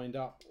be lined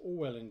up, all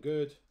well and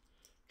good.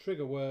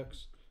 Trigger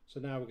works. So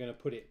now we're going to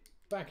put it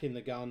back in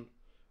the gun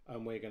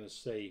and we're going to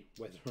see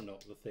whether or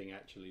not the thing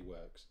actually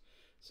works.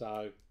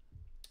 So,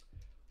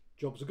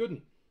 job's a good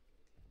one.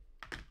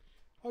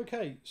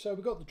 Okay, so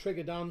we've got the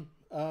trigger done.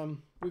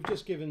 We've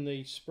just given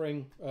the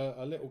spring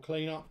a little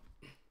clean up.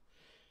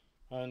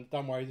 And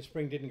don't worry, the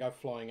spring didn't go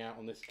flying out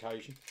on this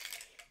occasion.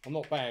 I'm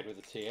not bad with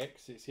the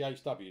TX, it's the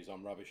HWs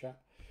I'm rubbish at.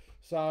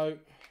 So,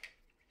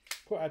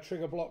 put our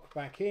trigger block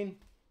back in.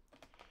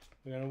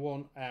 We're going to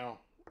want our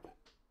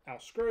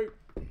screw.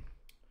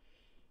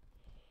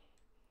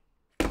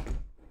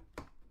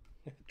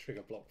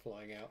 Trigger block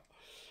flying out.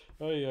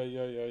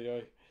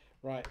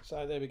 Right,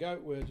 so there we go.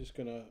 We're just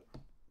going to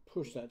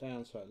push that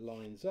down so it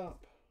lines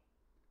up.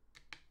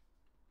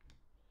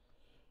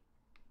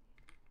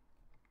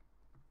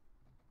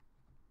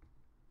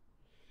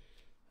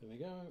 There we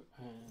go,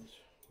 and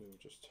we'll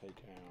just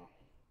take our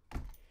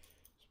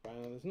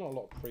spanner. There's not a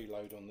lot of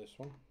preload on this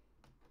one.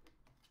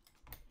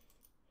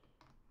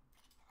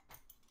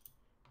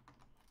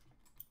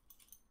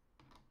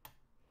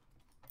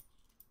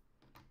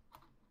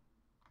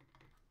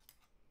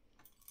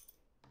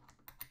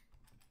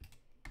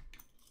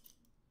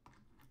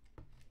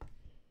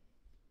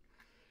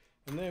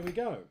 And there we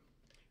go,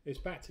 it's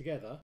back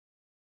together.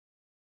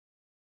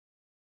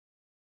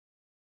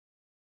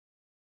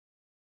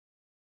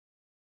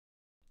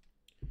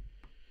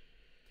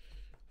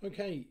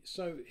 Okay,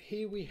 so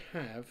here we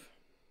have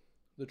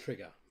the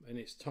trigger, and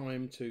it's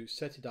time to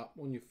set it up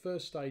on your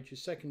first stage, your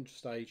second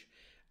stage,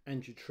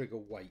 and your trigger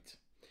weight.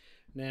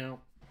 Now,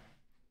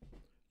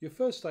 your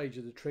first stage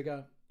of the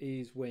trigger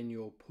is when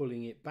you're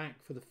pulling it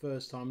back for the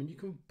first time, and you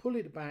can pull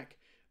it back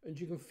and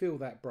you can feel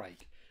that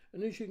break.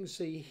 And as you can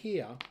see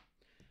here,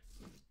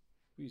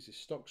 use this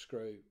stock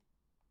screw,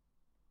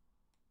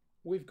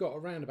 we've got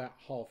around about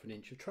 ½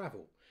 inch of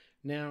travel.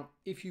 Now,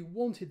 if you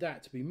wanted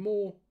that to be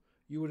more,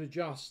 you would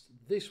adjust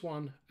this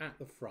one at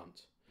the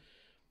front.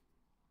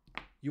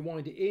 You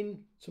wind it in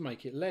to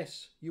make it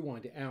less, you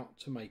wind it out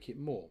to make it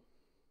more.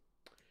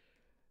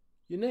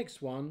 Your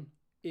next one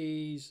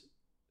is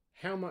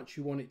how much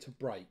you want it to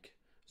break.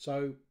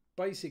 So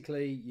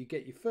basically you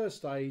get your first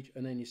stage,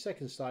 and then your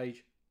second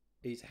stage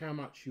is how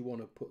much you want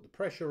to put the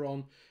pressure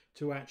on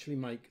to actually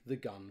make the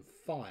gun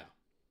fire.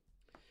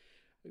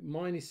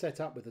 Mine is set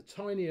up with a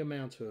tiny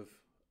amount of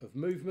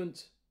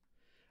movement,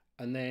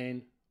 and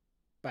then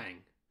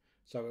bang.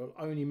 So it'll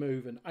only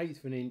move 1/8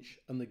 of an inch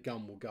and the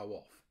gun will go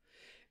off.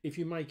 If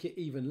you make it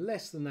even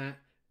less than that,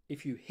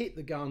 if you hit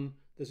the gun,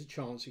 there's a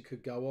chance it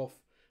could go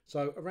off.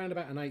 So around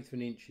about 1/8 of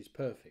an inch is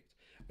perfect.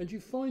 And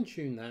you fine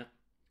tune that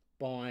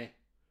by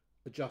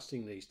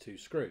adjusting these two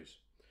screws.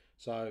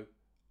 So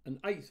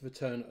 1/8 of a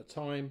turn at a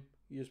time,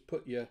 you just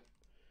put your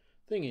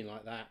thing in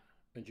like that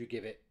and you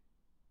give it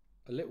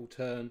a little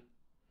turn,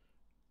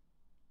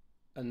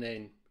 and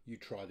then you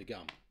try the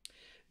gun.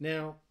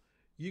 Now,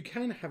 you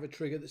can have a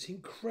trigger that's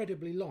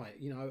incredibly light,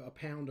 you know, a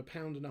pound, 1.5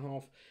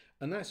 pounds,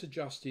 and that's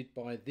adjusted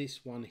by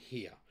this one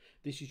here.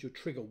 This is your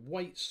trigger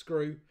weight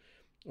screw,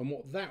 and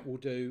what that will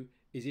do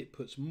is it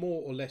puts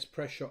more or less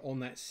pressure on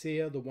that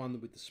sear, the one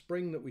with the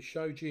spring that we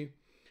showed you,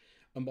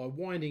 and by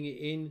winding it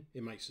in,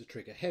 it makes the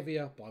trigger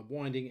heavier. By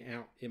winding it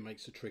out, it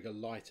makes the trigger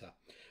lighter.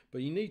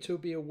 But you need to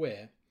be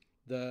aware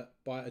that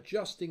by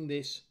adjusting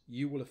this,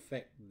 you will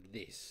affect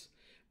this,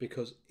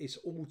 because it's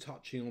all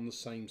touching on the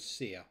same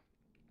sear.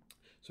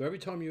 So every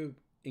time you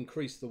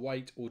increase the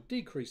weight or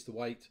decrease the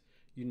weight,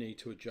 you need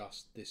to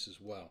adjust this as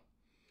well.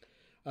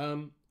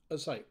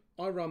 As I say,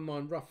 I run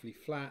mine roughly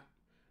flat,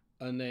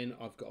 and then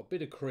I've got a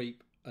bit of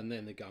creep, and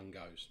then the gun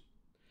goes.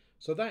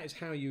 So that is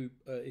how you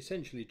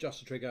essentially adjust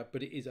the trigger,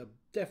 but it is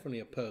definitely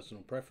a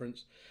personal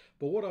preference.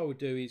 But what I would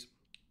do is,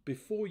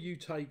 before you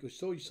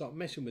start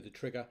messing with the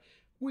trigger,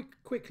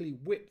 quickly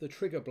whip the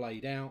trigger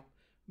blade out,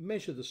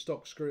 measure the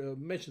stock screw,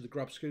 measure the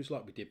grub screws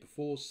like we did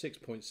before,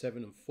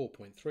 6.7 and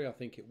 4.3 I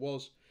think it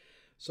was,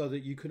 so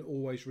that you can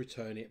always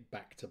return it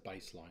back to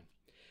baseline.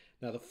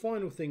 Now the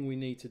final thing we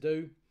need to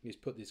do is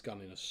put this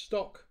gun in a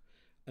stock,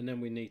 and then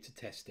we need to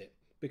test it,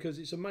 because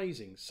it's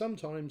amazing.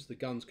 Sometimes the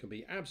guns can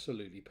be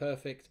absolutely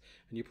perfect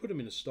and you put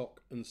them in a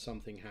stock and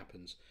something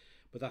happens,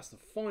 but that's the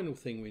final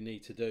thing we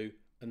need to do,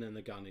 and then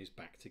the gun is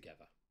back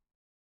together.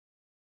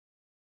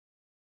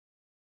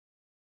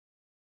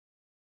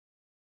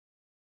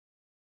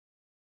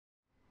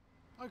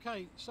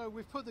 Okay, so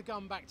we've put the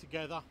gun back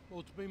together,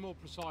 or to be more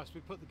precise, we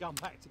put the gun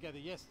back together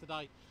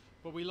yesterday,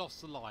 but we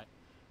lost the light.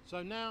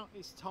 So now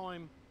it's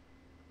time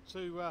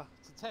to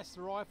test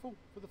the rifle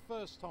for the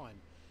first time.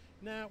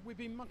 Now, we've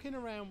been mucking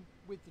around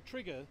with the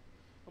trigger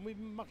and we've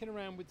been mucking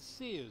around with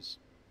sears.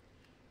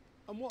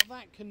 And what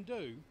that can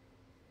do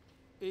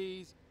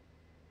is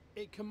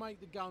it can make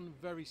the gun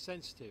very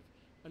sensitive.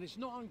 And it's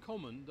not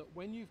uncommon that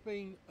when you've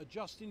been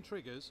adjusting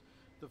triggers,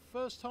 the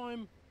first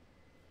time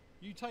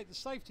you take the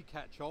safety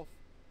catch off,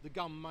 the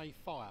gun may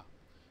fire.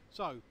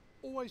 So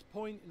always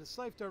point in a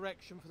safe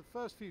direction for the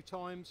first few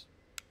times.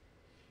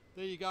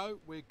 There you go,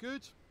 we're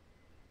good.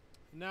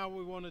 Now what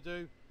we want to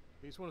do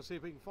is want to see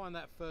if we can find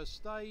that first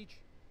stage.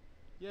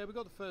 Yeah, we've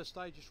got the first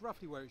stage, it's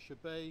roughly where it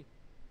should be.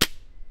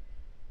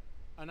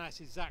 And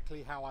that's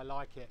exactly how I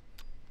like it.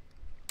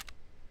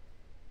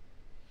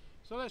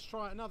 So let's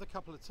try it another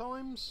couple of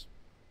times.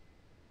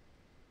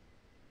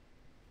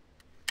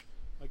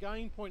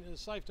 Again, point in the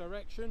safe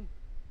direction.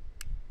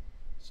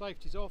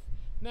 Safety's off.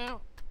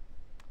 Now,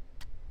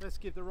 let's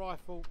give the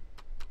rifle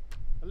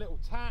a little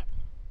tap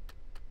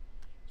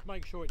to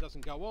make sure it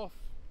doesn't go off.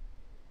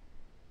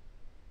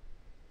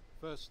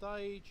 First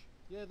stage.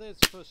 Yeah, there's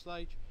the first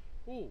stage.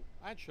 Oh,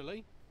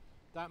 actually,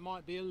 that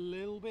might be a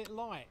little bit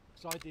light,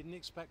 because I didn't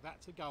expect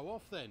that to go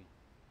off then.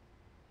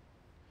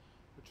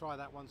 We'll try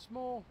that once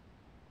more.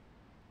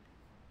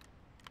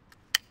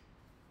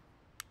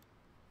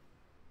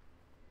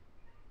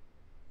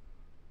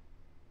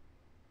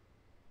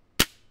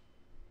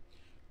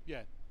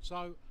 Yeah,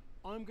 so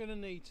I'm going to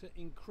need to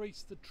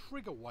increase the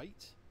trigger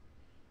weight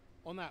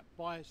on that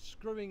by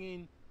screwing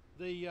in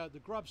the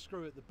grub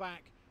screw at the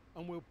back,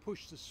 and we'll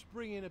push the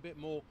spring in a bit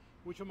more,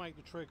 which will make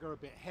the trigger a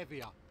bit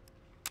heavier.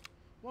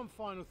 One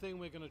final thing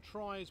we're going to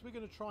try is we're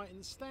going to try it in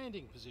the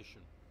standing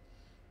position.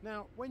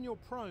 Now, when you're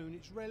prone,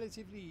 it's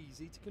relatively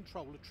easy to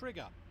control the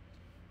trigger.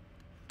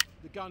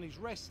 The gun is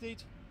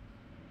rested,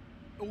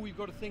 all you've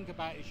got to think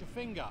about is your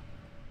finger.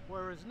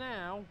 Whereas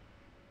now,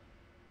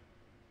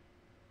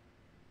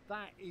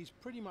 that is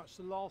pretty much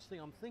the last thing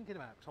I'm thinking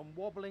about, because I'm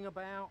wobbling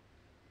about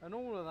and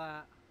all of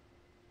that.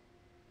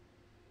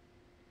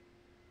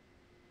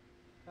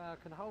 I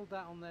can hold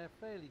that on there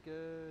fairly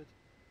good.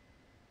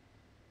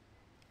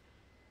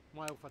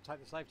 Well, if I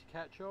take the safety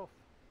catch off.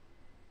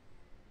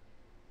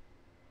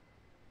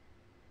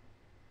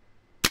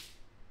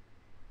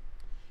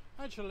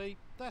 Actually,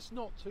 that's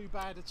not too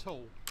bad at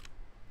all.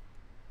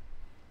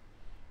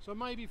 So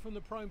maybe from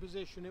the prone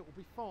position it will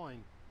be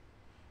fine.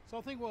 So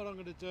I think what I'm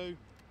going to do,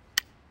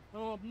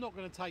 and I'm not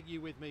going to take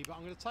you with me, but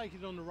I'm going to take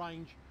it on the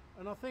range,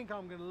 and I think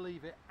I'm going to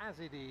leave it as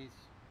it is.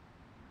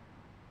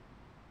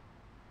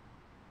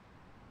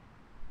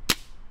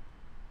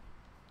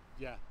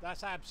 Yeah,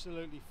 that's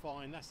absolutely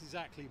fine. That's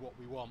exactly what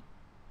we want.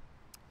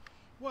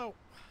 Well,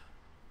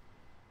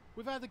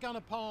 we've had the gun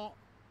apart,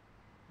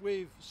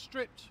 we've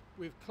stripped,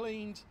 we've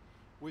cleaned,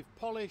 we've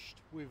polished,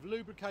 we've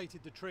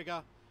lubricated the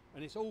trigger,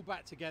 and it's all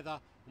back together,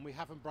 and we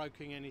haven't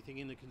broken anything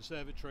in the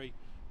conservatory,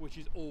 which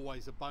is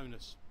always a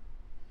bonus.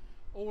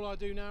 All I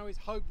do now is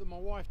hope that my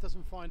wife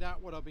doesn't find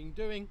out what I've been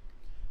doing.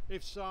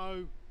 If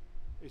so,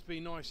 it's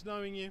been nice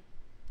knowing you.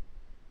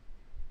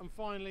 And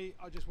finally,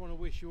 I just want to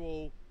wish you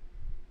all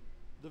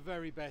the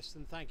very best,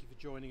 and thank you for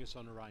joining us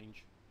on the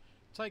range.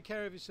 Take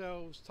care of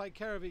yourselves, take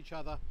care of each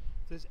other.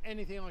 If there's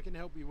anything I can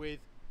help you with,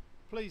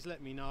 please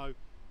let me know.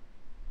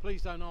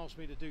 Please don't ask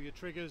me to do your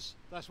triggers.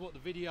 That's what the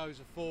videos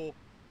are for,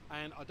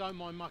 and I don't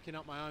mind mucking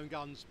up my own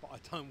guns, but I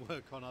don't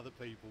work on other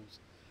people's.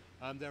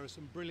 There are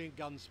some brilliant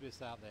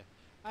gunsmiths out there.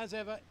 As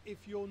ever, if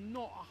you're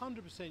not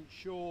 100%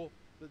 sure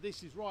that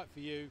this is right for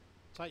you,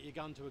 take your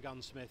gun to a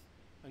gunsmith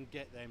and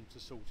get them to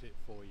sort it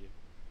for you.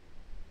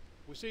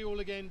 We'll see you all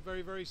again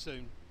very, very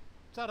soon.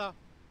 Ta-da!